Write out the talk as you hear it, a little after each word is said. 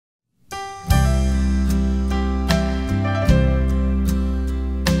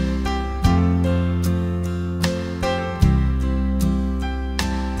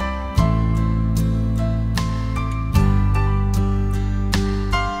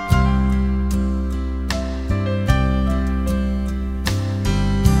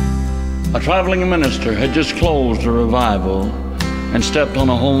traveling minister had just closed a revival and stepped on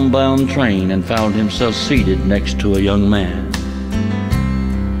a homebound train and found himself seated next to a young man.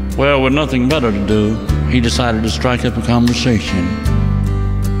 Well, with nothing better to do, he decided to strike up a conversation.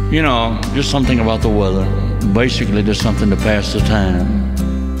 You know, just something about the weather, basically just something to pass the time.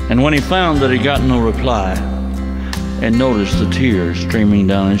 And when he found that he got no reply and noticed the tears streaming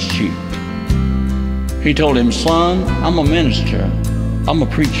down his cheek, he told him, "Son, I'm a minister. I'm a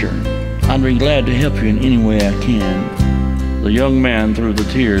preacher. I'd be glad to help you in any way I can." The young man, through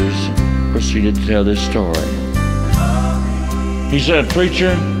the tears, proceeded to tell this story. He said,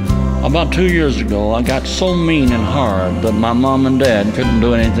 "Preacher, about 2 years ago, I got so mean and hard that my mom and dad couldn't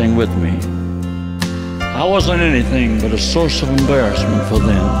do anything with me. I wasn't anything but a source of embarrassment for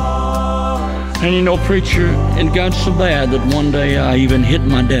them. And you know, preacher, it got so bad that one day I even hit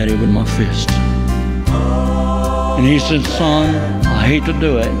my daddy with my fist. And he said, 'Son, I hate to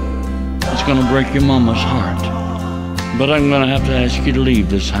do it. It's gonna break your mama's heart. But I'm gonna have to ask you to leave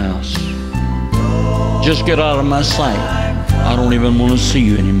this house. Just get out of my sight. I don't even want to see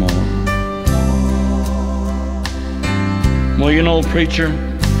you anymore.'" Well, you know, preacher,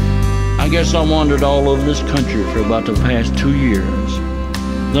 I guess I wandered all over this country for about the past 2 years.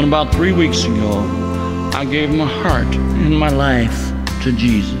 Then about 3 weeks ago, I gave my heart and my life to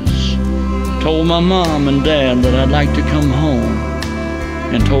Jesus. Told my mom and dad that I'd like to come home,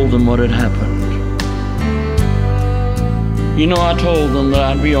 and told them what had happened. You know, I told them that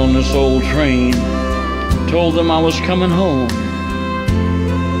I'd be on this old train. Told them I was coming home.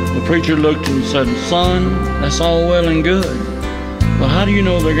 The preacher looked and said, "Son, that's all well and good, but how do you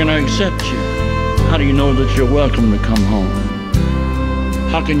know they're going to accept you? How do you know that you're welcome to come home?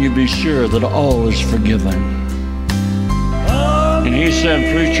 How can you be sure that all is forgiven?" And he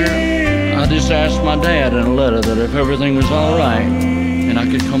said, "Preacher, I just asked my dad in a letter that if everything was all right and I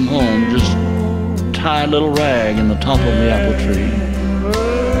could come home, just tie a little rag in the top of the apple tree.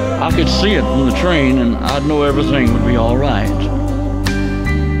 I could see it from the train and I'd know everything would be all right.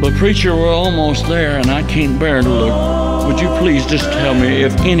 But preacher, we're almost there and I can't bear to look. Would you please just tell me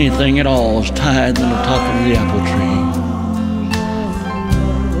if anything at all is tied in the top of the apple tree?"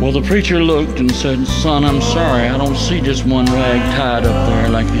 Well, the preacher looked and said, "Son, I'm sorry, I don't see just one rag tied up there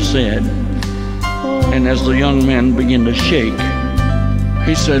like you said." And as the young man began to shake,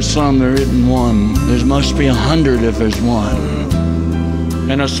 he said, "Son, there isn't one. There must be 100 if there's one."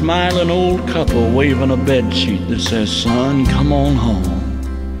 And a smiling old couple waving a bed sheet that says, "Son, come on home."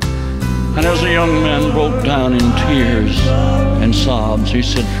 And as the young man broke down in tears and sobs, he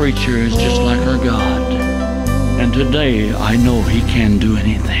said, "Preacher is just like our God. And today I know He can do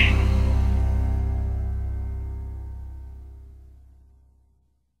anything."